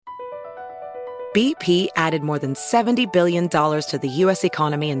BP added more than $70 billion to the U.S.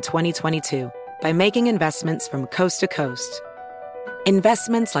 economy in 2022 by making investments from coast to coast.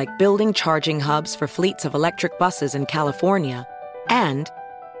 Investments like building charging hubs for fleets of electric buses in California and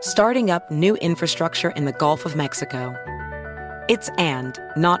starting up new infrastructure in the Gulf of Mexico. It's and,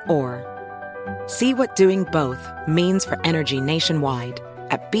 not or. See what doing both means for energy nationwide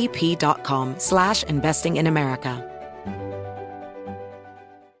at bp.com/investing in America.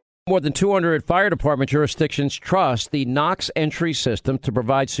 More than 200 fire department jurisdictions trust the Knox entry system to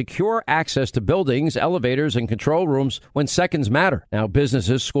provide secure access to buildings, elevators, and control rooms when seconds matter. Now,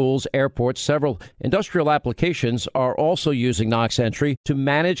 businesses, schools, airports, several industrial applications are also using Knox entry to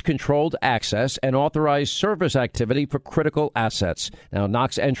manage controlled access and authorize service activity for critical assets. Now,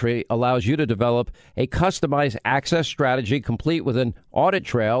 Knox entry allows you to develop a customized access strategy complete with an audit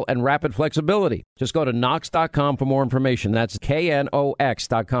trail and rapid flexibility. Just go to Knox.com for more information. That's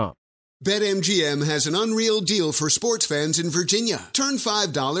KNOX.com. BetMGM has an unreal deal for sports fans in Virginia. Turn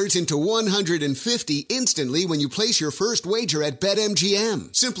 $5 into $150 instantly when you place your first wager at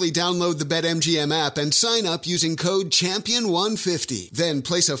BetMGM. Simply download the BetMGM app and sign up using code Champion150. Then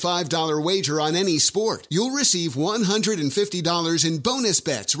place a $5 wager on any sport. You'll receive $150 in bonus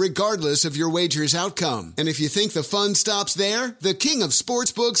bets regardless of your wager's outcome. And if you think the fun stops there, the king of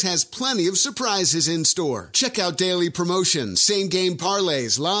sportsbooks has plenty of surprises in store. Check out daily promotions, same-game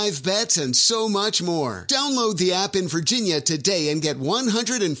parlays, live bets, and so much more. Download the app in Virginia today and get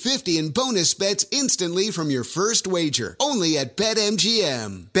 $150 in bonus bets instantly from your first wager. Only at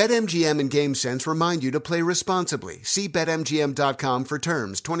BetMGM. BetMGM and GameSense remind you to play responsibly. See BetMGM.com for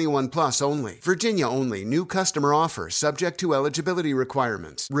terms. 21 plus only. Virginia only. New customer offer. Subject to eligibility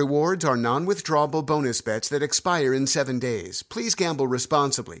requirements. Rewards are non-withdrawable bonus bets that expire in 7 days. Please gamble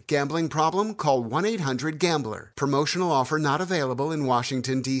responsibly. Gambling problem? Call 1-800-GAMBLER. Promotional offer not available in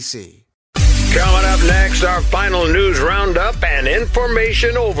Washington, D.C. Coming up next, our final news roundup and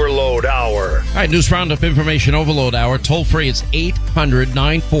information overload hour. All right, news roundup, information overload hour. Toll free, it's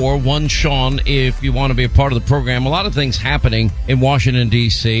 800-941-SEAN if you want to be a part of the program. A lot of things happening in Washington,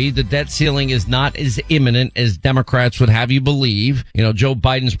 D.C. The debt ceiling is not as imminent as Democrats would have you believe. You know, Joe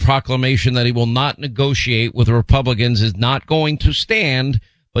Biden's proclamation that he will not negotiate with Republicans is not going to stand,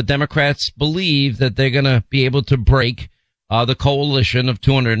 but Democrats believe that they're going to be able to break the coalition of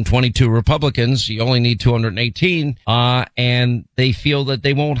 222 Republicans. You only need 218, and they feel that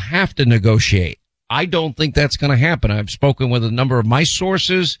they won't have to negotiate. I don't think that's going to happen. I've spoken with a number of my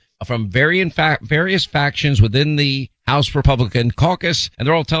sources from various factions within the House Republican caucus, and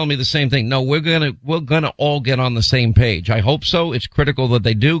they're all telling me the same thing. No, we're gonna all get on the same page. I hope so. It's critical that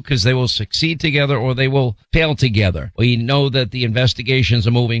they do, because they will succeed together or they will fail together. We know that the investigations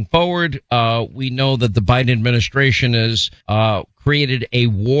are moving forward. We know that the Biden administration has created a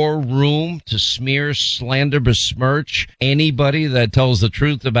war room to smear, slander, besmirch anybody that tells the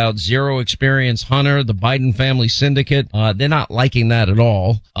truth about Zero Experience Hunter, the Biden family syndicate. They're not liking that at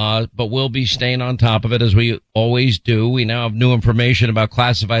all, but we'll be staying on top of it as we always do. We now have new information about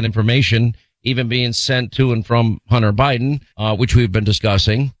classified information even being sent to and from Hunter Biden, which we've been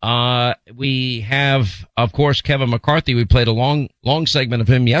discussing. We have, of course, Kevin McCarthy. We played a long segment of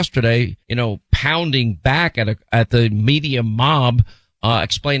him yesterday, pounding back at the media mob,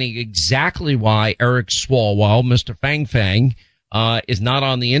 explaining exactly why Eric Swalwell, Mr. Fang Fang, is not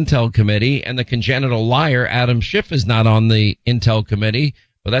on the Intel committee, and the congenital liar, Adam Schiff, is not on the Intel committee.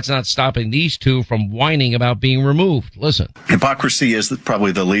 But that's not stopping these two from whining about being removed. Listen. Hypocrisy is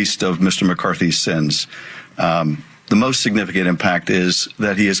probably the least of Mr. McCarthy's sins. The most significant impact is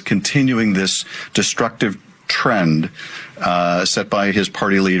that he is continuing this destructive trend set by his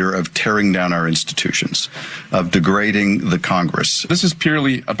party leader of tearing down our institutions, of degrading the Congress. This is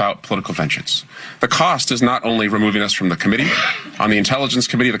purely about political vengeance. The cost is not only removing us from the committee. On the Intelligence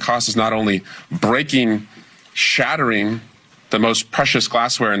Committee, the cost is not only shattering the most precious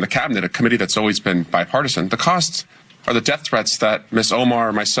glassware in the cabinet, a committee that's always been bipartisan. The costs are the death threats that Ms.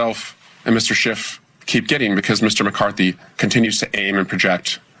 Omar, myself, and Mr. Schiff keep getting because Mr. McCarthy continues to aim and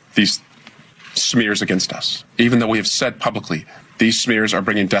project these smears against us. Even though we have said publicly these smears are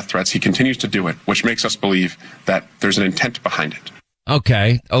bringing death threats, he continues to do it, which makes us believe that there's an intent behind it.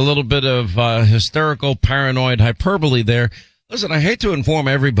 Okay, a little bit of hysterical, paranoid hyperbole there. Listen, I hate to inform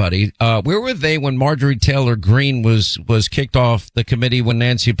everybody. Where were they when Marjorie Taylor Greene was kicked off the committee when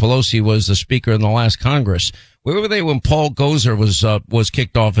Nancy Pelosi was the speaker in the last Congress? Where were they when Paul Gosar was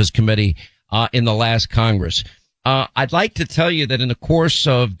kicked off his committee in the last Congress? I'd like to tell you that in the course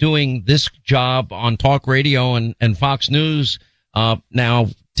of doing this job on talk radio and Fox News now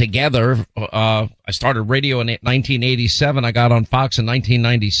together. I started radio in 1987. I got on Fox in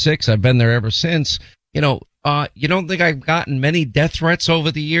 1996. I've been there ever since. You don't think I've gotten many death threats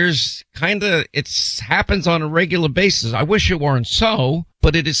over the years? It happens on a regular basis. I wish it weren't so,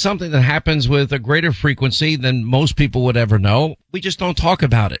 but it is something that happens with a greater frequency than most people would ever know. We just don't talk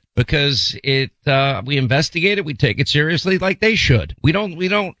about it because we investigate it. We take it seriously like they should.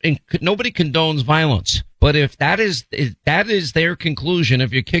 Nobody condones violence. But if that is their conclusion,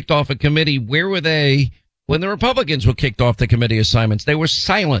 if you're kicked off a committee, where were they when the Republicans were kicked off the committee assignments? They were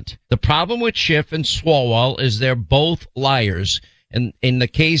silent. The problem with Schiff and Swalwell is they're both liars. And in the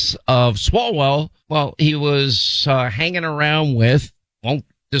case of Swalwell, well, he was hanging around won't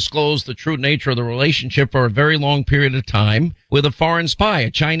disclose the true nature of the relationship for a very long period of time with a foreign spy,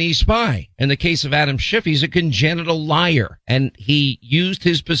 a Chinese spy. In the case of Adam Schiff, he's a congenital liar. And he used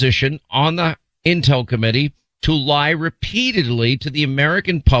his position on the Intel Committee to lie repeatedly to the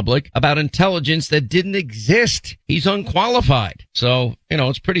American public about intelligence that didn't exist. He's unqualified. So,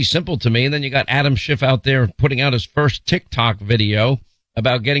 it's pretty simple to me. And then you got Adam Schiff out there putting out his first TikTok video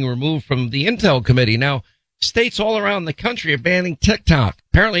about getting removed from the Intel Committee. Now, states all around the country are banning TikTok.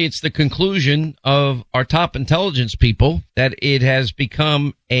 Apparently, it's the conclusion of our top intelligence people that it has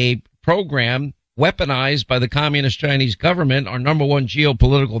become a program weaponized by the communist Chinese government, our number one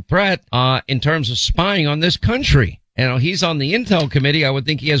geopolitical threat, in terms of spying on this country. He's on the Intel Committee. I would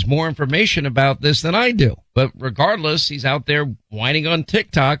think he has more information about this than I do. But regardless, he's out there whining on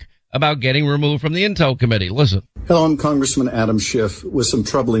TikTok about getting removed from the Intel Committee. Listen. Hello, I'm Congressman Adam Schiff with some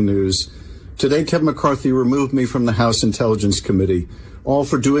troubling news. Today, Kevin McCarthy removed me from the House Intelligence Committee, all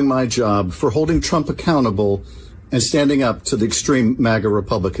for doing my job, for holding Trump accountable and standing up to the extreme MAGA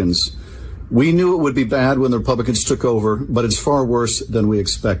Republicans. We knew it would be bad when the Republicans took over, but it's far worse than we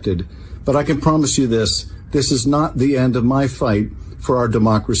expected. But I can promise you this is not the end of my fight for our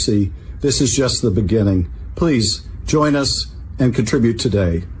democracy. This is just the beginning. Please join us and contribute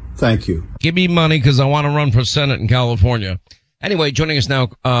today. Thank you. Give me money because I want to run for Senate in California. Anyway, joining us now,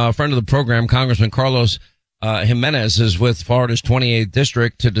 a friend of the program, Congressman Carlos Jimenez is with Florida's 28th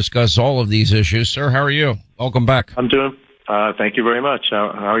District to discuss all of these issues. Sir, how are you? Welcome back. I'm doing thank you very much. How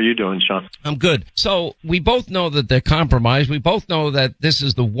are you doing, Sean? I'm good. So we both know that they're compromised. We both know that this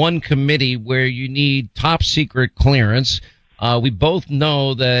is the one committee where you need top secret clearance. We both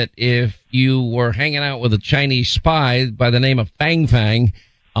know that if you were hanging out with a Chinese spy by the name of Fang Fang,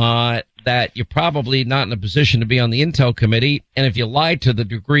 that you're probably not in a position to be on the Intel Committee. And if you lied to the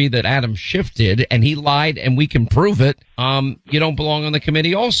degree that Adam Schiff did, and he lied and we can prove it, you don't belong on the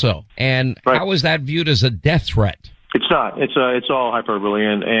committee also. And right. How is that viewed as a death threat? It's not. It's all hyperbole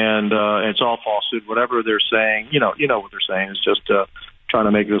and it's all falsehood. Whatever they're saying, you know what they're saying is just trying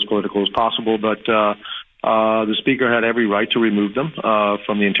to make it as political as possible. But the Speaker had every right to remove them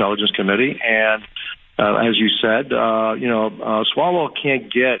from the Intelligence Committee. And as you said, Swalwell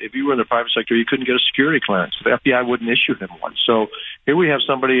can't get, if you were in the private sector, you couldn't get a security clearance. The FBI wouldn't issue him one. So here we have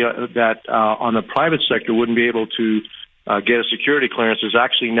somebody that on the private sector wouldn't be able to get a security clearance is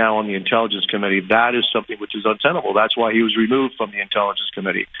actually now on the Intelligence Committee. That is something which is untenable. That's why he was removed from the Intelligence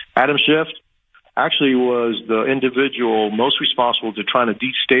Committee. Adam Schiff actually was the individual most responsible to trying to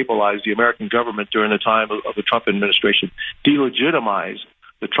destabilize the American government during the time of the Trump administration, delegitimize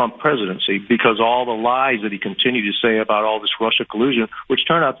the Trump presidency because all the lies that he continued to say about all this Russia collusion, which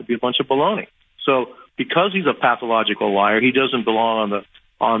turned out to be a bunch of baloney. So because he's a pathological liar, he doesn't belong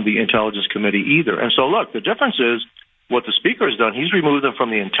on the Intelligence Committee either. And so, look, the difference is what the Speaker has done. He's removed them from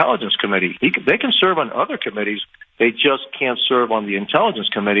the Intelligence Committee. They can serve on other committees. They just can't serve on the Intelligence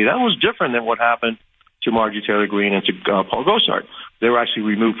Committee. That was different than what happened to Marjorie Taylor Greene and to Paul Gosar. They were actually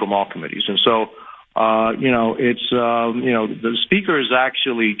removed from all committees. And so, the Speaker is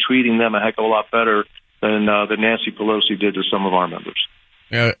actually treating them a heck of a lot better than Nancy Pelosi did to some of our members.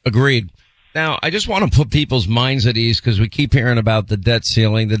 Agreed. Now, I just want to put people's minds at ease because we keep hearing about the debt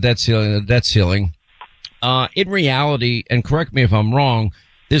ceiling, the debt ceiling, the debt ceiling. In reality, and correct me if I'm wrong,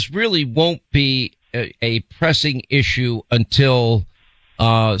 this really won't be a pressing issue until,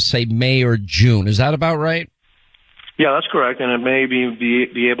 say, May or June. Is that about right? Yeah, that's correct, and it may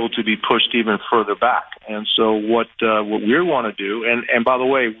be able to be pushed even further back. And so what we want to do, and by the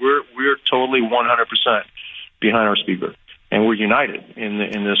way, we're totally 100% behind our Speaker, and we're united in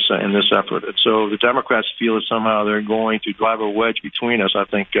this effort. And so the Democrats feel that somehow they're going to drive a wedge between us. I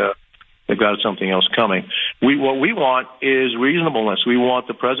think they've got something else coming. What we want is reasonableness. We want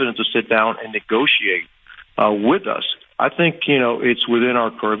the president to sit down and negotiate with us. I think, it's within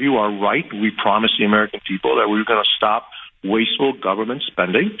our purview, our right. We promised the American people that we were going to stop wasteful government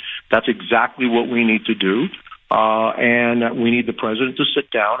spending. That's exactly what we need to do. And we need the president to sit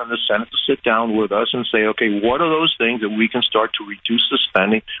down and the Senate to sit down with us and say, okay, what are those things that we can start to reduce the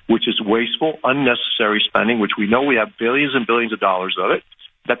spending, which is wasteful, unnecessary spending, which we know we have billions and billions of dollars of it,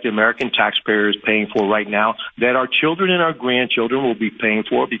 that the American taxpayer is paying for right now, that our children and our grandchildren will be paying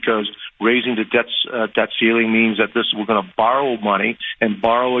for, because raising the debt ceiling means that we're going to borrow money and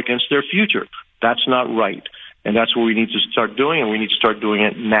borrow against their future. That's not right. And that's what we need to start doing, and we need to start doing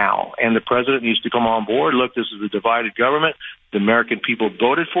it now. And the president needs to come on board. Look, this is a divided government. The American people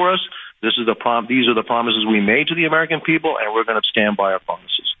voted for us. These are the promises we made to the American people, and we're going to stand by our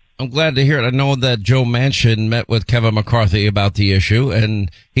promises. I'm glad to hear it. I know that Joe Manchin met with Kevin McCarthy about the issue, and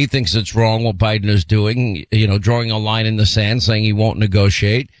he thinks it's wrong what Biden is doing, drawing a line in the sand, saying he won't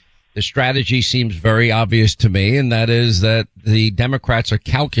negotiate. The strategy seems very obvious to me, and that is that the Democrats are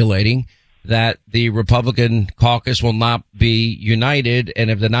calculating that the Republican caucus will not be united,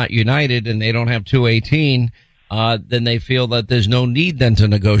 and if they're not united and they don't have 218, then they feel that there's no need then to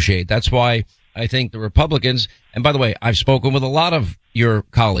negotiate. That's why I think the Republicans, and by the way, I've spoken with a lot of your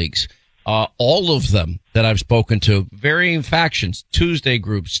colleagues, all of them that I've spoken to, varying factions, Tuesday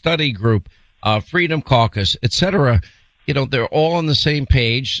Group, Study Group, Freedom Caucus, etc. They're all on the same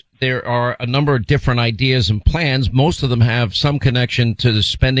page. There are a number of different ideas and plans. Most of them have some connection to the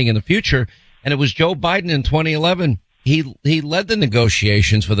spending in the future. And it was Joe Biden in 2011. He led the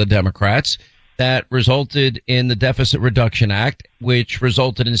negotiations for the Democrats that resulted in the Deficit Reduction Act, which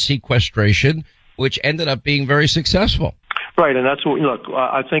resulted in sequestration, which ended up being very successful. Right, and that's what, look,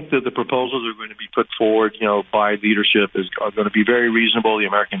 I think that the proposals are going to be put forward, by leadership are going to be very reasonable. The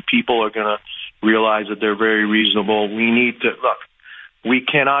American people are going to realize that they're very reasonable. We need to, look, we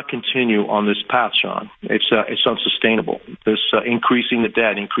cannot continue on this path, Sean. It's unsustainable. This increasing the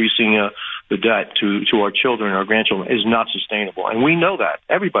debt to our children and our grandchildren is not sustainable, and we know that.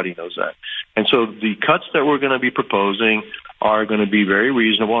 Everybody knows that. And so the cuts that we're going to be proposing are going to be very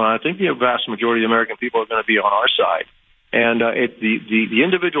reasonable, and I think the vast majority of the American people are going to be on our side. And the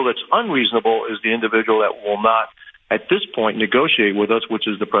individual that's unreasonable is the individual that will not, at this point, negotiate with us, which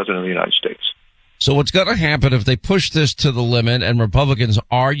is the President of the United States. So what's going to happen if they push this to the limit and Republicans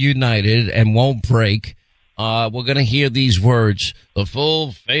are united and won't break? We're going to hear these words: the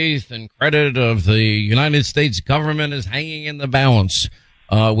full faith and credit of the United States government is hanging in the balance.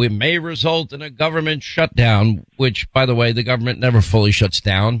 We may result in a government shutdown, which, by the way, the government never fully shuts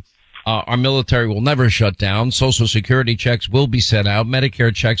down. Our military will never shut down. Social Security checks will be sent out.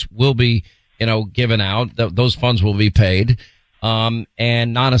 Medicare checks will be, given out. Those funds will be paid. And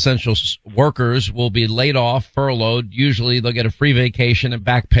non-essential workers will be laid off, furloughed. Usually they'll get a free vacation and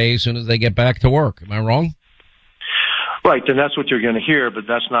back pay as soon as they get back to work. Am I wrong? Right, and that's what you're going to hear, but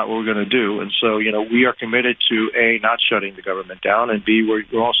that's not what we're going to do. And so, we are committed to, A, not shutting the government down, and B,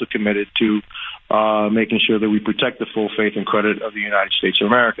 we're also committed to making sure that we protect the full faith and credit of the United States of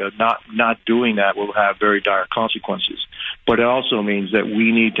America. Not doing that will have very dire consequences. But it also means that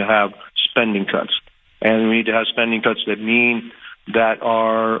we need to have spending cuts. And we need to have spending cuts that mean that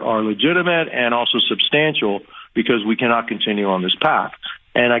are legitimate and also substantial, because we cannot continue on this path.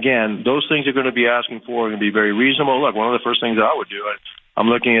 And again, those things are going to be asking for are going to be very reasonable. Look, one of the first things that I would do, I'm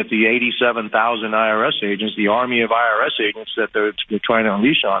looking at the 87,000 IRS agents, the army of IRS agents that they're trying to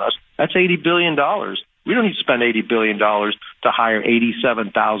unleash on us. That's $80 billion. We don't need to spend $80 billion to hire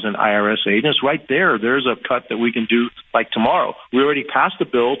 87,000 IRS agents. Right there's a cut that we can do like tomorrow. We already passed the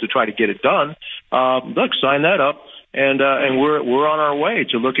bill to try to get it done. Look, sign that up, and we're on our way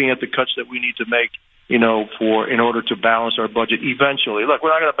to looking at the cuts that we need to make, in order to balance our budget eventually. Look,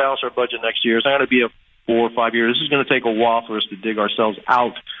 we're not going to balance our budget next year. It's not going to be a 4 or 5 years. This is going to take a while for us to dig ourselves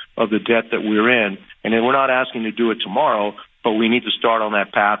out of the debt that we're in. And then we're not asking to do it tomorrow, but we need to start on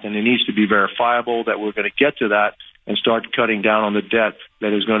that path, and it needs to be verifiable that we're going to get to that and start cutting down on the debt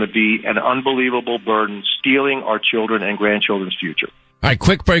that is going to be an unbelievable burden, stealing our children and grandchildren's future. All right,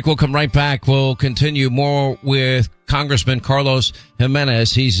 quick break. We'll come right back. We'll continue more with Congressman Carlos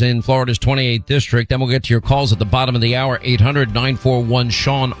Jimenez. He's in Florida's 28th district. Then we'll get to your calls at the bottom of the hour,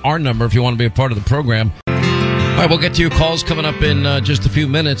 800-941-SEAN, our number if you want to be a part of the program. All right, we'll get to your calls coming up in just a few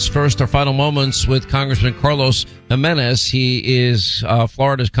minutes. First, our final moments with Congressman Carlos Jimenez. He is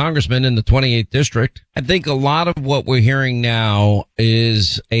Florida's congressman in the 28th district. I think a lot of what we're hearing now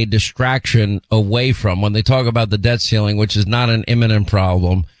is a distraction away from when they talk about the debt ceiling, which is not an imminent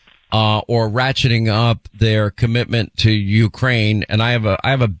problem, or ratcheting up their commitment to Ukraine. And I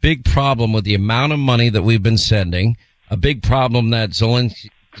have a big problem with the amount of money that we've been sending, a big problem that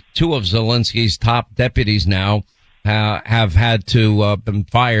two of Zelensky's top deputies now have had to been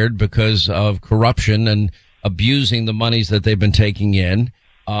fired because of corruption and abusing the monies that they've been taking in.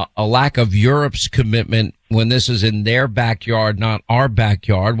 a lack of Europe's commitment when this is in their backyard, not our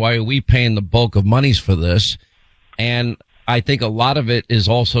backyard. Why are we paying the bulk of monies for this? And I think a lot of it is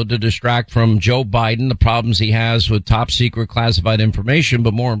also to distract from Joe Biden, the problems he has with top secret classified information,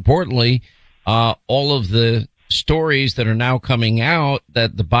 but more importantly, all of the stories that are now coming out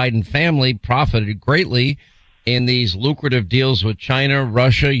that the Biden family profited greatly in these lucrative deals with China,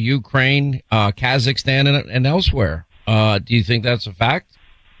 Russia, Ukraine, Kazakhstan, and elsewhere. Do you think that's a fact?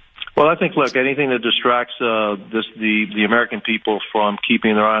 Well, I think, look, anything that distracts the American people from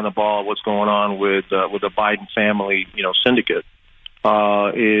keeping their eye on the ball, what's going on with the Biden family, syndicate,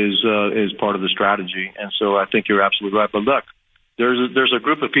 is part of the strategy. And so I think you're absolutely right. But look, there's a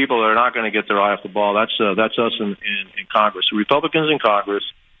group of people that are not going to get their eye off the ball. That's us in Congress. The Republicans in Congress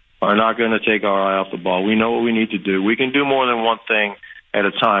are not going to take our eye off the ball. We know what we need to do. We can do more than one thing at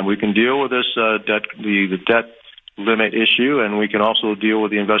a time. We can deal with this the debt limit issue, and we can also deal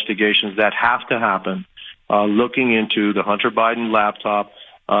with the investigations that have to happen, looking into the Hunter Biden laptop,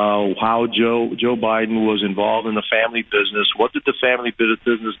 how Joe Biden was involved in the family business, what did the family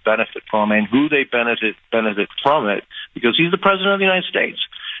business benefit from, and who they benefit from it, because he's the president of the United States.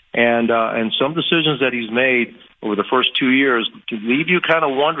 And some decisions that he's made over the first 2 years can leave you kind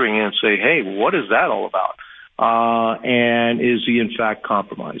of wondering and say, hey, what is that all about? And is he in fact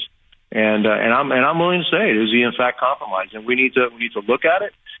compromised? And I'm willing to say it. Is he in fact compromised? And we need to look at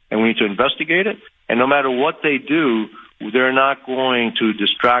it, and we need to investigate it. And no matter what they do, they're not going to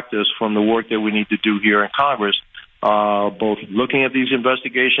distract us from the work that we need to do here in Congress, both looking at these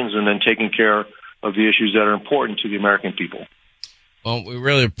investigations and then taking care of the issues that are important to the American people. Well, we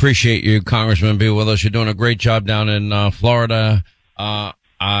really appreciate you, Congressman, being with us. You're doing a great job down in Florida.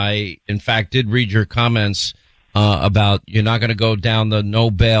 I, in fact, did read your comments about you're not going to go down the no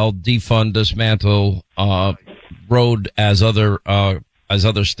bail, defund, dismantle road as other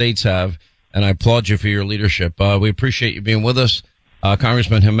states have, and I applaud you for your leadership. We appreciate you being with us,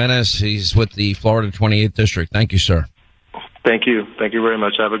 Congressman Jimenez. He's with the Florida 28th District. Thank you, sir. Thank you. Thank you very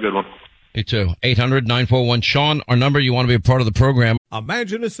much. Have a good one. You too. 800-941-SEAN, our number. You want to be a part of the program.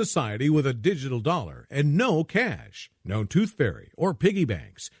 Imagine a society with a digital dollar and no cash. No tooth fairy or piggy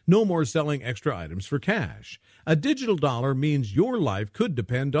banks. No more selling extra items for cash. A digital dollar means your life could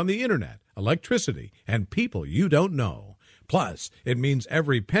depend on the internet, electricity, and people you don't know. Plus, it means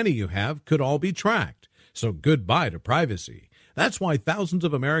every penny you have could all be tracked. So goodbye to privacy. That's why thousands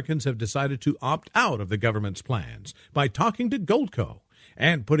of Americans have decided to opt out of the government's plans by talking to Goldco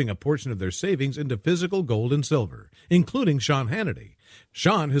and putting a portion of their savings into physical gold and silver, including Sean Hannity.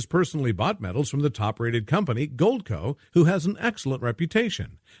 Sean has personally bought metals from the top-rated company, Goldco, who has an excellent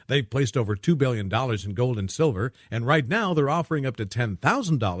reputation. They've placed over $2 billion in gold and silver, and right now they're offering up to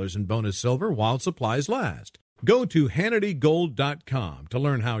 $10,000 in bonus silver while supplies last. Go to HannityGold.com to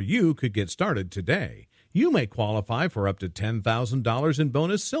learn how you could get started today. You may qualify for up to $10,000 in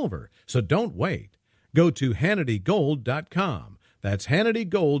bonus silver, so don't wait. Go to HannityGold.com. That's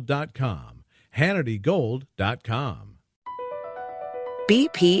HannityGold.com. HannityGold.com.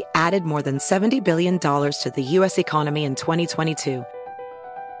 BP added more than $70 billion to the U.S. economy in 2022.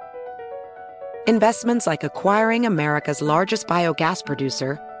 Investments like acquiring America's largest biogas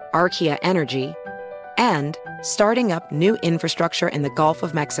producer, Archaea Energy, and starting up new infrastructure in the Gulf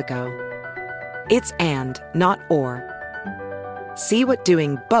of Mexico. It's and, not or. See what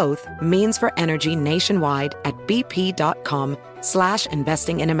doing both means for energy nationwide at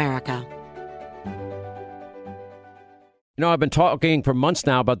bp.com/investing in America. You know, I've been talking for months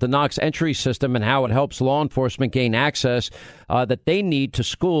now about the Knox entry system and how it helps law enforcement gain access that they need to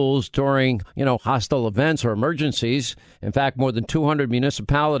schools during, hostile events or emergencies. In fact, more than 200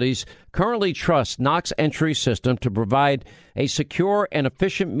 municipalities currently trust Knox entry system to provide a secure and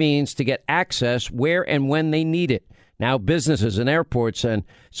efficient means to get access where and when they need it. Now, businesses and airports and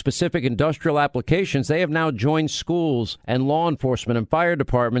specific industrial applications, they have now joined schools and law enforcement and fire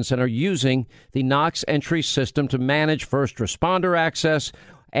departments and are using the Knox entry system to manage first responder access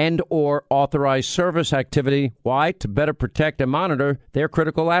and or authorized service activity. Why? To better protect and monitor their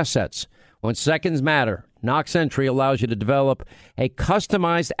critical assets. When seconds matter, Knox entry allows you to develop a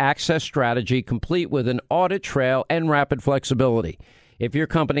customized access strategy complete with an audit trail and rapid flexibility. If your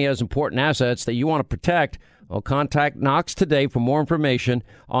company has important assets that you want to protect, well, contact Knox today for more information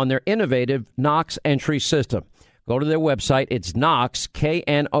on their innovative Knox entry system. Go to their website. It's Knox,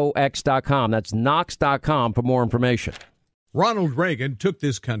 KNOX.com. That's Knox.com for more information. Ronald Reagan took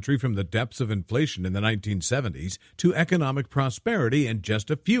this country from the depths of inflation in the 1970s to economic prosperity in just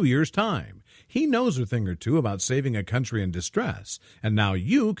a few years' time. He knows a thing or two about saving a country in distress, and now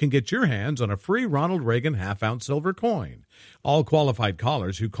you can get your hands on a free Ronald Reagan half-ounce silver coin. All qualified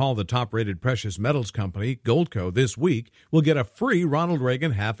callers who call the top-rated precious metals company, Goldco, this week will get a free Ronald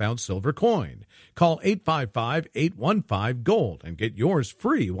Reagan half-ounce silver coin. Call 855-815-GOLD and get yours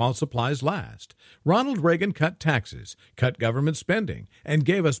free while supplies last. Ronald Reagan cut taxes, cut government spending, and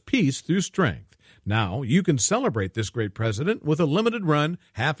gave us peace through strength. Now you can celebrate this great president with a limited-run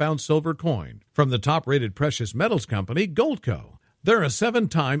half-ounce silver coin from the top-rated precious metals company, Goldco. They're a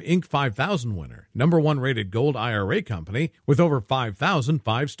 7-time Inc. 5000 winner, #1 rated gold IRA company with over 5,000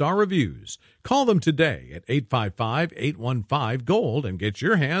 5-star reviews. Call them today at 855-815-GOLD and get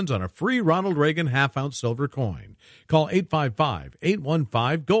your hands on a free Ronald Reagan half-ounce silver coin. Call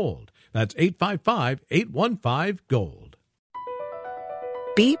 855-815-GOLD. That's 855-815-GOLD.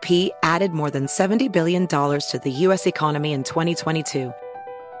 BP added more than $70 billion to the U.S. economy in 2022.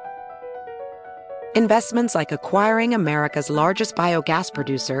 Investments like acquiring America's largest biogas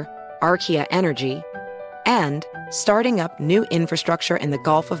producer, Archaea Energy, and starting up new infrastructure in the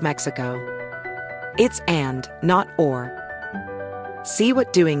Gulf of Mexico. It's and, not or. See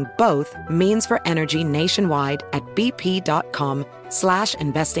what doing both means for energy nationwide at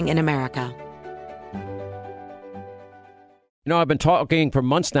bp.com/investing in America. You know, I've been talking for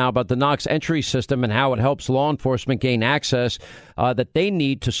months now about the Knox entry system and how it helps law enforcement gain access that they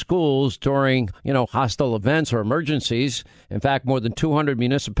need to schools during, hostile events or emergencies. In fact, more than 200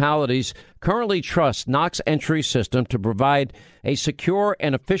 municipalities currently trust Knox entry system to provide a secure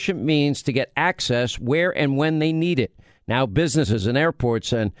and efficient means to get access where and when they need it. Now, businesses and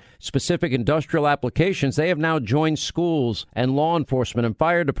airports and specific industrial applications, they have now joined schools and law enforcement and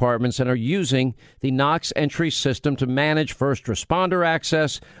fire departments and are using the Knox entry system to manage first responder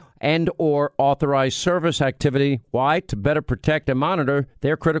access and or authorized service activity. Why? To better protect and monitor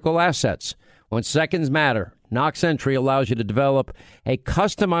their critical assets. When seconds matter, Knox entry allows you to develop a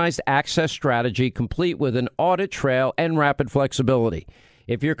customized access strategy complete with an audit trail and rapid flexibility.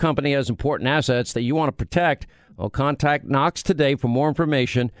 If your company has important assets that you want to protect, well, contact Knox today for more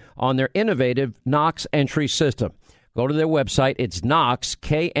information on their innovative Knox entry system. Go to their website. It's Knox,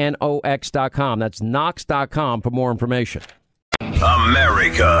 KNOX.com. That's Knox.com for more information.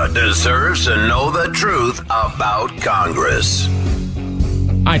 America deserves to know the truth about Congress.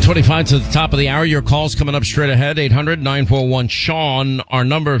 All right, 25 to the top of the hour. Your call's coming up straight ahead. 800-941-SEAN, our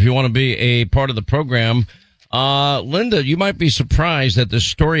number if you want to be a part of the program. Linda, you might be surprised at this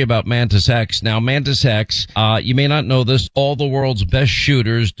story about Mantis X. Now, Mantis X, you may not know this, all the world's best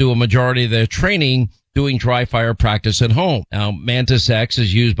shooters do a majority of their training doing dry fire practice at home. Now, Mantis X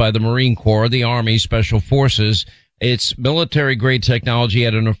is used by the Marine Corps, the Army, Special Forces. It's military-grade technology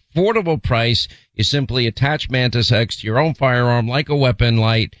at an affordable price. You simply attach Mantis X to your own firearm like a weapon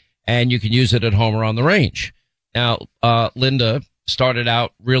light, and you can use it at home or on the range. Now, Linda started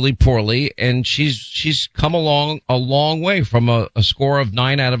out really poorly, and she's come along a long way from a score of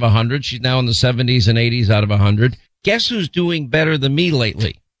 9 out of 100. She's now in the 70s and 80s out of 100. Guess who's doing better than me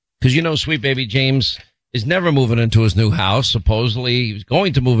lately? Because sweet baby James is never moving into his new house. Supposedly he was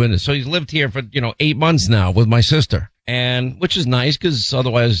going to move in. So he's lived here for, 8 months now with my sister, and which is nice because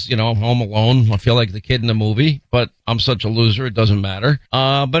otherwise, I'm home alone. I feel like the kid in the movie, but I'm such a loser. It doesn't matter.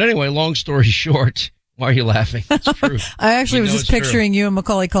 But anyway, long story short, why are you laughing? It's true. I actually was just picturing you and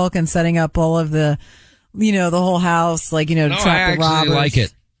Macaulay Culkin setting up all of the, the whole house, to trap the robbers. I like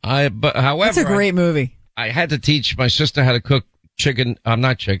it. However, it's a great movie. I had to teach my sister how to cook chicken.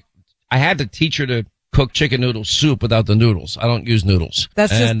 Not chicken. I had to teach her to cook chicken noodle soup without the noodles. I don't use noodles.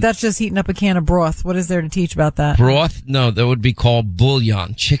 That's just heating up a can of broth. What is there to teach about that? Broth? No, that would be called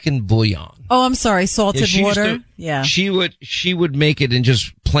bouillon, chicken bouillon. Oh, I'm sorry, salted water. Yeah. She would make it in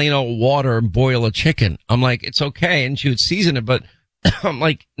just plain old water and boil a chicken. I'm like, it's okay, and she would season it, but I'm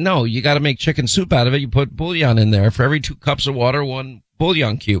like, no, you got to make chicken soup out of it. You put bouillon in there. For every 2 cups of water, 1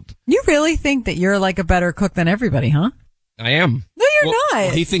 bouillon cube. You really think that you're like a better cook than everybody, huh? I am. No, you're not.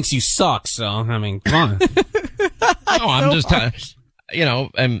 Well, he thinks you suck, so, I mean, come on. No, I'm just,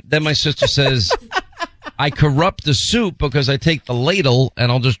 and then my sister says, I corrupt the soup because I take the ladle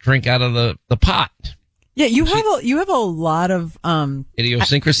and I'll just drink out of the pot. Yeah, you have a lot of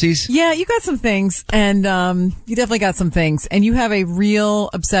idiosyncrasies. Yeah, you got some things, and you definitely got some things, and you have a real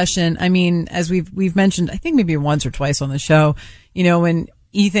obsession. I mean, as we've mentioned, I think maybe once or twice on the show, when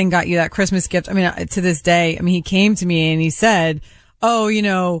Ethan got you that Christmas gift. I mean, to this day, he came to me and he said, "Oh,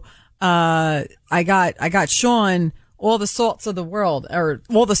 I got Sean all the salts of the world, or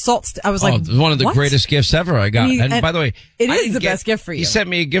all the salts." I was like, one of the what? Greatest gifts ever I got. And by the way, it is the best gift for you. He sent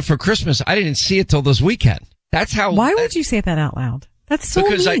me a gift for Christmas. I didn't see it till this weekend. That's how. Why would you say that out loud? That's so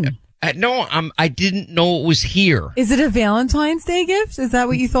mean. No, I didn't know it was here. Is it a Valentine's Day gift? Is that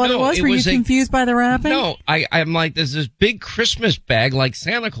what you thought it was? Were you confused by the wrapping? No, I'm like, there's this big Christmas bag like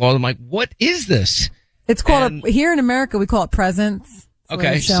Santa Claus. I'm like, what is this? It's called, here in America, we call it presents.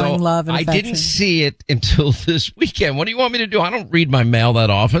 Okay, showing so love and affection. I didn't see it until this weekend. What do you want me to do? I don't read my mail that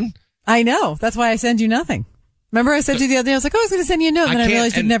often. I know. That's why I send you nothing. Remember I said to you the other day, I was like, I was going to send you a note, and then I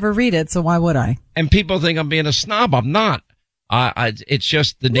realized you'd never read it, so why would I? And people think I'm being a snob. I'm not. It's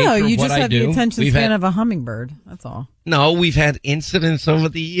just the nature of what I do. No, you just have the attention span of a hummingbird. That's all. No, we've had incidents over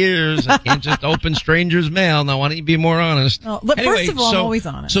the years. I can't just open strangers' mail. Now, why don't you be more honest? Oh, but anyway, first of all, I'm always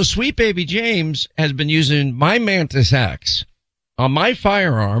honest. So Sweet Baby James has been using my Mantis X on my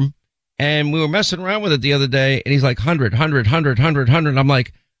firearm, and we were messing around with it the other day, and he's like, 100, 100, 100, 100, 100. I'm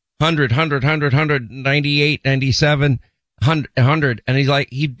like, 100, 100, 100, 100, 98, 97, 100. And he's like,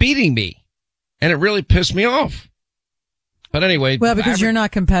 he's beating me. And it really pissed me off. But anyway. Well, because you're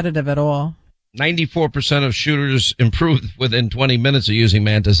not competitive at all. 94% of shooters improved within 20 minutes of using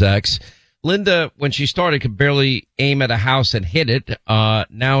Mantis X. Linda, when she started, could barely aim at a house and hit it.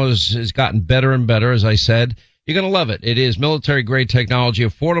 Now has gotten better and better, as I said. You're going to love it. It is military-grade technology,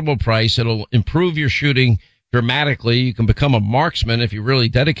 affordable price. It'll improve your shooting dramatically. You can become a marksman if you're really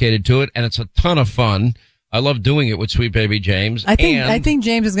dedicated to it, and it's a ton of fun. I love doing it with Sweet Baby James. I think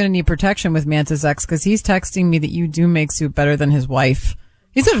James is going to need protection with Mantis X because he's texting me that you do make soup better than his wife.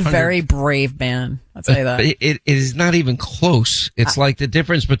 He's a very brave man. I'll tell you that. It is not even close. It's like the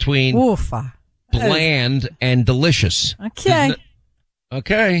difference between bland and delicious. Okay.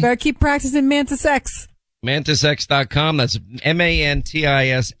 Okay. Better keep practicing Mantis X. MantisX.com. That's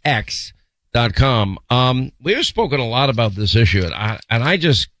MantisX.com. We have spoken a lot about this issue, and I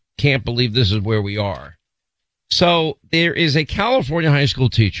just can't believe this is where we are. So there is a California high school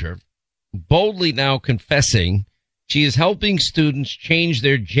teacher boldly now confessing she is helping students change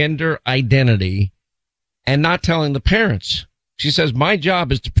their gender identity and not telling the parents. She says, my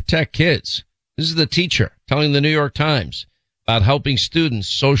job is to protect kids. This is the teacher telling the New York Times about helping students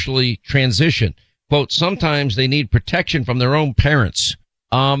socially transition. Quote, sometimes they need protection from their own parents.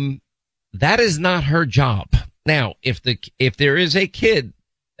 That is not her job. Now, if there is a kid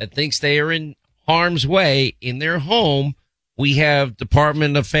that thinks they are in harm's way in their home, we have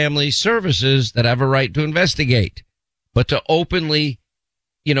Department of Family Services that have a right to investigate. But to openly,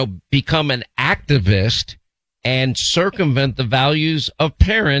 become an activist and circumvent the values of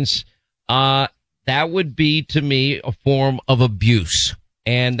parents, that would be, to me, a form of abuse.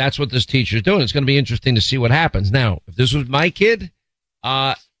 And that's what this teacher is doing. It's going to be interesting to see what happens. Now, if this was my kid,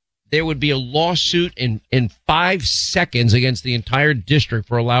 there would be a lawsuit in 5 seconds against the entire district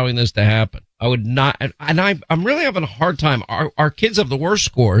for allowing this to happen. I would not, and I'm really having a hard time. Our kids have the worst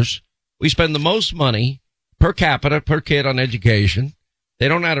scores. We spend the most money per capita, per kid on education. They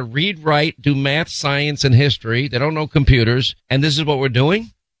don't know how to read, write, do math, science, and history. They don't know computers. And this is what we're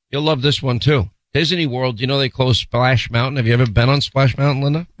doing. You'll love this one, too. Disney World, they closed Splash Mountain. Have you ever been on Splash Mountain,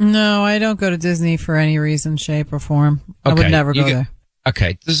 Linda? No, I don't go to Disney for any reason, shape, or form. I would never go there.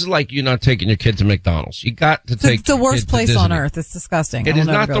 Okay, this is like you not taking your kid to McDonald's. You got to take. It's the worst place on earth. It's disgusting. It is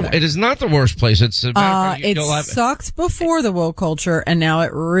not the worst place. It sucked before the woke culture, and now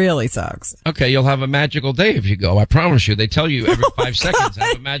it really sucks. Okay, you'll have a magical day if you go. I promise you. They tell you every 5 seconds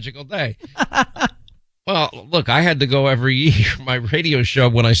have a magical day. Well, look, I had to go every year. My radio show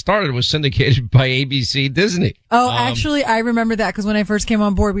when I started was syndicated by ABC Disney. Oh, actually, I remember that because when I first came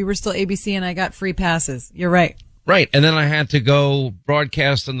on board, we were still ABC, and I got free passes. You're right. Right. And then I had to go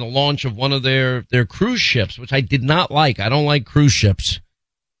broadcast on the launch of one of their cruise ships, which I did not like. I don't like cruise ships.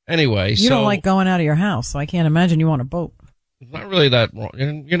 Anyway, you don't like going out of your house, so I can't imagine you want a boat. It's not really that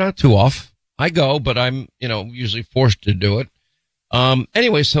wrong. You're not too off. I go, but I'm, usually forced to do it.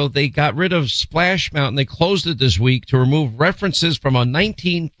 Anyway, so they got rid of Splash Mountain. They closed it this week to remove references from a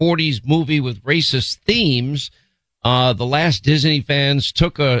 1940s movie with racist themes. The last Disney fans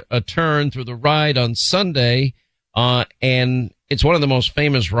took a turn through the ride on Sunday. And it's one of the most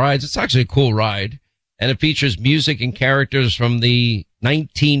famous rides. It's actually a cool ride, and it features music and characters from the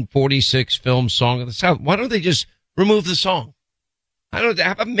 1946 film Song of the South. Why don't they just remove the song?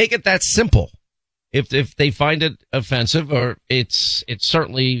 Make it that simple. If they find it offensive, or it's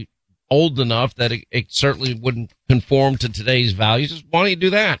certainly old enough that it certainly wouldn't conform to today's values, just why don't you do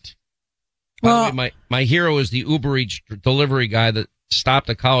that? Well, by the way, my hero is the Uber Eats delivery guy that stopped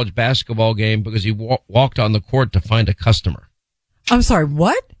a college basketball game because he walked on the court to find a customer. I'm sorry,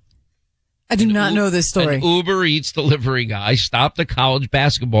 what? I do not know this story. An Uber Eats delivery guy stopped a college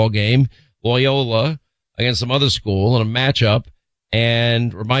basketball game, Loyola, against some other school in a matchup,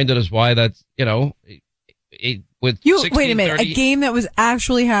 and reminded us why that's, with wait a minute, a game that was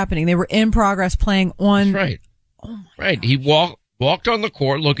actually happening. They were in progress playing on. That's right. Right. He walked on the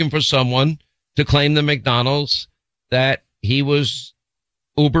court looking for someone to claim the McDonald's that he was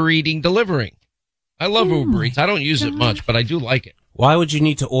Uber eating delivering. I love Uber Eats. I don't use it much, but I do like it. Why would you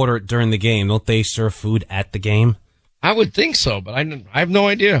need to order it during the game? Don't they serve food at the game? I would think so, but I have no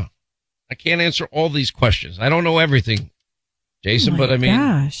idea. I can't answer all these questions. I don't know everything, Jason, but I mean.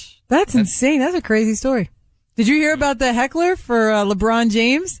 Gosh, that's insane. That's a crazy story. Did you hear about the heckler for LeBron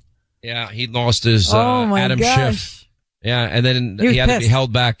James? Yeah, he lost his Adam gosh. Schiff. Yeah, and then he had to be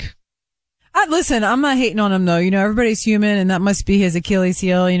held back. Listen, I'm not hating on him, though. You know, everybody's human, and that must be his Achilles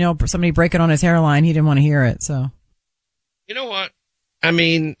heel. You know, somebody breaking on his hairline. He didn't want to hear it, so. You know what? I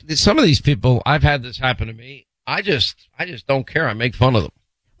mean, some of these people, I've had this happen to me. I just don't care. I make fun of them.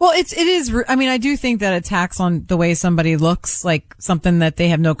 Well, it is. I mean, I do think that attacks on the way somebody looks, like something that they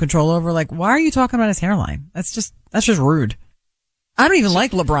have no control over. Like, why are you talking about his hairline? That's just rude. I don't even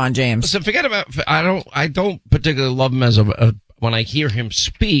like LeBron James. So forget about. I don't particularly love him as when I hear him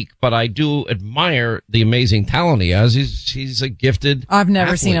speak, but I do admire the amazing talent he has. He's a gifted. I've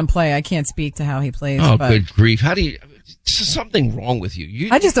never athlete. seen him play. I can't speak to how he plays. Oh, but good grief! How do you? There's something wrong with you.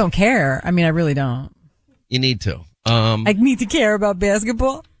 I just don't care. I mean, I really don't. You need to. I need to care about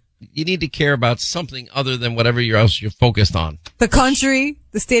basketball. You need to care about something other than whatever else you're focused on. The country,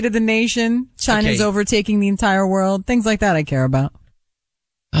 the state of the nation, China's overtaking the entire world, things like that I care about.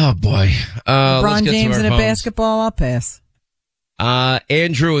 Oh, boy. LeBron James in a basketball, I'll pass.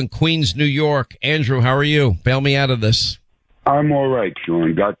 Andrew in Queens, New York. Andrew, how are you? Bail me out of this. I'm all right,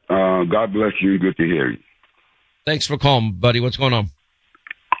 Sean. God bless you. Good to hear you. Thanks for calling, buddy. What's going on?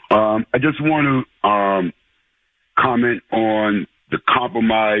 I just want to comment on the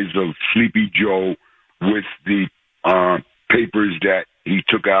compromise of Sleepy Joe with the papers that he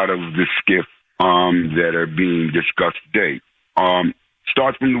took out of the skiff that are being discussed today.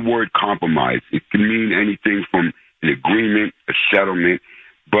 Starts from the word compromise. It can mean anything from an agreement, a settlement,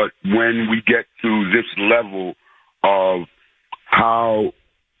 but when we get to this level of how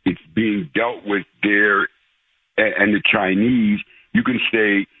it's being dealt with there and the Chinese, you can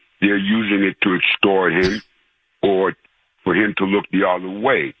say they're using it to extort him or for him to look the other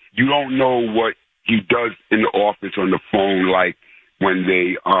way. You don't know what he does in the office on the phone, like when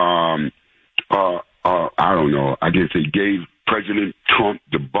they, I don't know, I guess they gave President Trump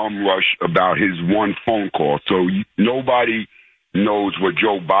the bum rush about his one phone call. So nobody knows what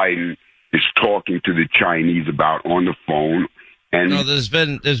Joe Biden is talking to the Chinese about on the phone. And no, there's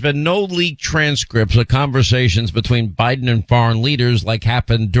been no leaked transcripts of conversations between Biden and foreign leaders like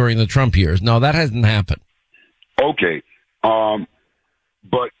happened during the Trump years. No, that hasn't happened. Okay.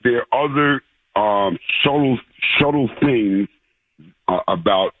 But there are other subtle things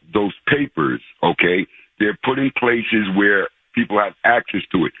about those papers, okay? They're put in places where people have access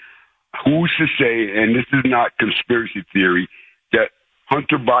to it. Who's to say, and this is not conspiracy theory, that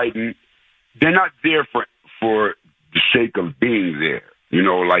Hunter Biden, they're not there for the sake of being there. You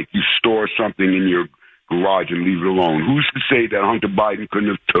know, like you store something in your garage and leave it alone. Who's to say that Hunter Biden couldn't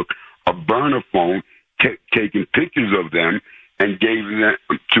have took a burner phone, taken pictures of them, and gave them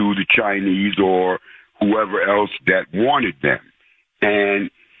to the Chinese or whoever else that wanted them?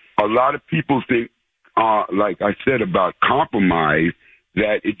 And a lot of people think, like I said about compromise,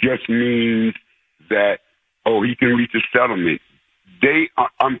 that it just means that, oh, he can reach a settlement.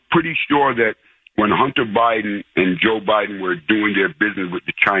 I'm pretty sure that when Hunter Biden and Joe Biden were doing their business with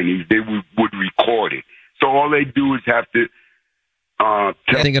the Chinese, they would record it. So all they do is have to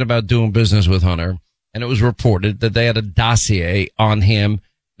thinking about doing business with Hunter, and it was reported that they had a dossier on him,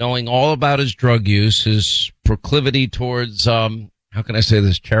 knowing all about his drug use, his proclivity towards, how can I say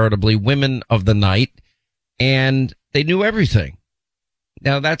this charitably, women of the night, and they knew everything.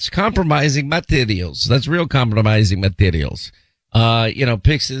 Now that's compromising materials. That's real compromising materials.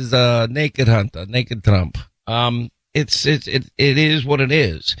 Picks his naked Hunter, naked Trump. It is what it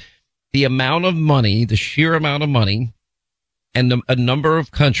is. The amount of money, the sheer amount of money, and a number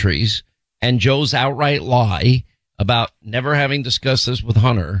of countries, and Joe's outright lie about never having discussed this with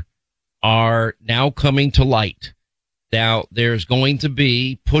Hunter are now coming to light. Now, there's going to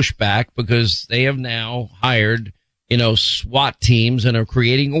be pushback because they have now hired, SWAT teams and are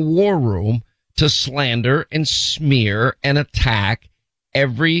creating a war room to slander and smear and attack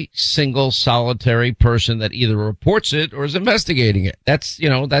every single solitary person that either reports it or is investigating it. That's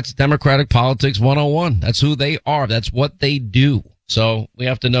Democratic politics 101. That's who they are. That's what they do. So we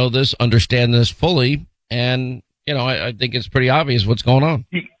have to know this, understand this fully. And, I think it's pretty obvious what's going on.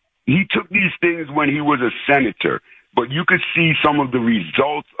 He took these things when he was a senator, but you could see some of the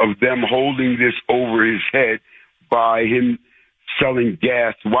results of them holding this over his head by him selling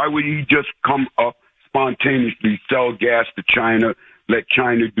gas? Why would he just come up spontaneously, sell gas to China, let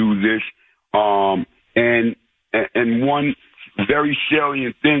China do this? And one very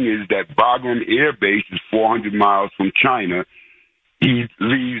salient thing is that Bagram Air Base is 400 miles from China. He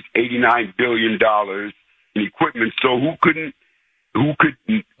leaves $89 billion in equipment. So who could?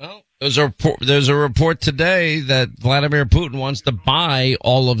 Well, there's a report today that Vladimir Putin wants to buy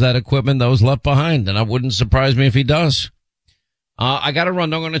all of that equipment that was left behind, and it wouldn't surprise me if he does. I got to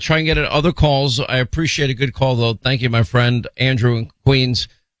run. I'm going to try and get other calls. I appreciate a good call, though. Thank you, my friend Andrew in Queens.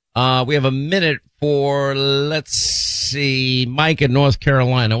 We have a minute for, let's see, Mike in North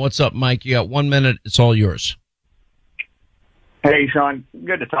Carolina. What's up, Mike? You got 1 minute. It's all yours. Hey, Sean.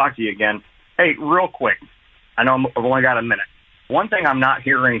 Good to talk to you again. Hey, real quick. I know I've only got a minute. One thing I'm not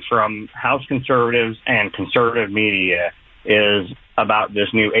hearing from House conservatives and conservative media is about this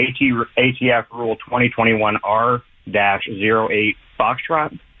new ATF Rule 2021R-08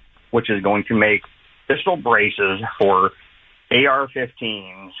 Foxtrot, which is going to make pistol braces for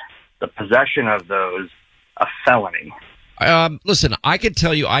AR-15s, the possession of those, a felony. Listen, I can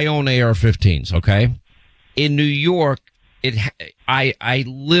tell you I own AR-15s, okay? In New York, I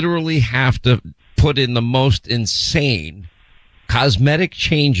literally have to put in the most insane cosmetic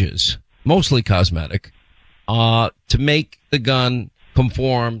changes, mostly cosmetic, to make the gun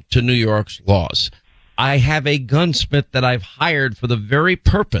conform to New York's laws. I have a gunsmith that I've hired for the very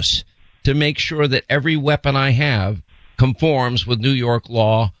purpose to make sure that every weapon I have conforms with New York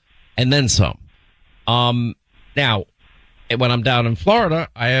law and then some. Now, when I'm down in Florida,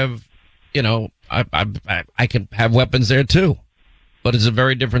 I have, I can have weapons there too, but it's a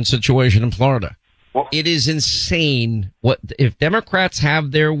very different situation in Florida. Well, it is insane. If Democrats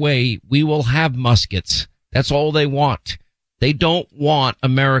have their way, we will have muskets. That's all they want. They don't want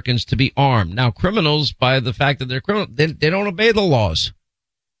Americans to be armed. Now, criminals, by the fact that they're criminals, they don't obey the laws.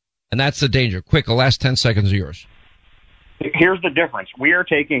 And that's the danger. Quick, the last 10 seconds are yours. Here's the difference. We are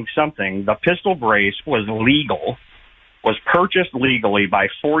taking something, the pistol brace was legal, was purchased legally by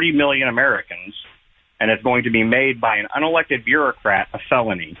 40 million Americans, and it's going to be made by an unelected bureaucrat a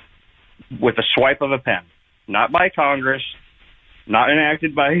felony with a swipe of a pen. Not by Congress, not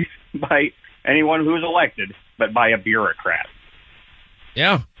enacted by anyone who's elected, but by a bureaucrat.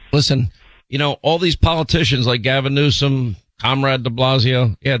 Yeah. Listen, all these politicians like Gavin Newsom, Comrade de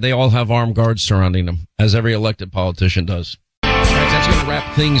Blasio, yeah, they all have armed guards surrounding them, as every elected politician does. All right, that's going to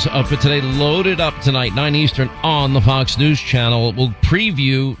wrap things up for today. Loaded up tonight, 9 Eastern on the Fox News Channel. We'll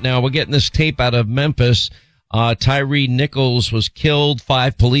preview. Now, we're getting this tape out of Memphis. Tyree Nichols was killed.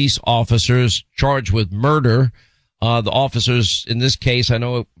 5 police officers charged with murder. The officers in this case, I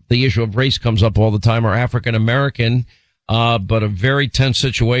know the issue of race comes up all the time, are African American. But a very tense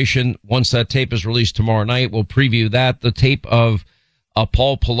situation. Once that tape is released tomorrow night, we'll preview that. The tape of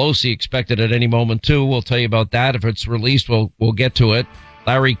Paul Pelosi expected at any moment too. We'll tell you about that. If it's released, we'll get to it.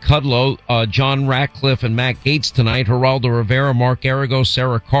 Larry Kudlow, John Ratcliffe, and Matt Gaetz tonight. Geraldo Rivera, Mark Arago,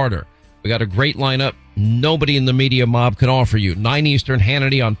 Sarah Carter. We got a great lineup. Nobody in the media mob can offer you. 9 Eastern,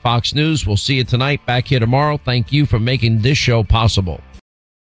 Hannity on Fox News. We'll see you tonight. Back here tomorrow. Thank you for making this show possible.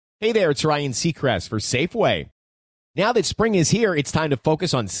 Hey there, it's Ryan Seacrest for Safeway. Now that spring is here, it's time to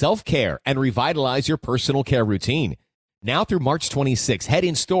focus on self-care and revitalize your personal care routine. Now through March 26, head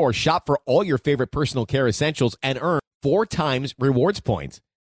in store, shop for all your favorite personal care essentials, and earn 4 times rewards points.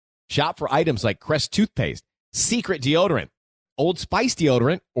 Shop for items like Crest toothpaste, Secret deodorant, Old Spice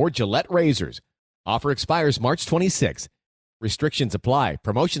deodorant, or Gillette razors. Offer expires March 26. Restrictions apply.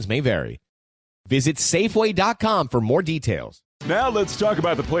 Promotions may vary. Visit Safeway.com for more details. Now let's talk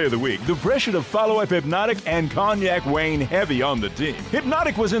about the play of the week. The pressure to follow up Hypnotic and Cognac weighing heavy on the team.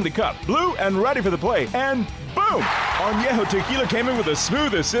 Hypnotic was in the cup, blue and ready for the play, and boom! Añejo Tequila came in with a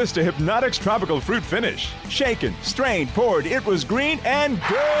smooth assist to Hypnotic's tropical fruit finish. Shaken, strained, poured, it was green and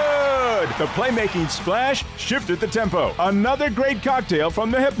good! The playmaking splash shifted the tempo. Another great cocktail from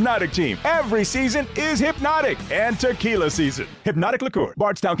the Hypnotic team. Every season is Hypnotic and tequila season. Hypnotic Liqueur,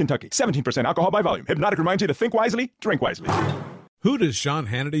 Bardstown, Kentucky. 17% alcohol by volume. Hypnotic reminds you to think wisely, drink wisely. Who does Sean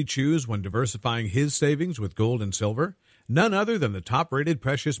Hannity choose when diversifying his savings with gold and silver? None other than the top-rated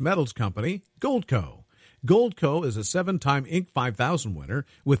precious metals company, Goldco. Goldco is a 7-time Inc. 5000 winner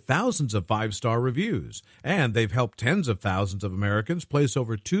with thousands of 5-star reviews, and they've helped tens of thousands of Americans place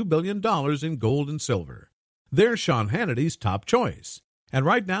over $2 billion in gold and silver. They're Sean Hannity's top choice. And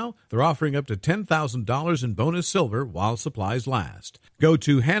right now, they're offering up to $10,000 in bonus silver while supplies last. Go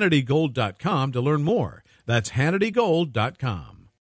to HannityGold.com to learn more. That's HannityGold.com.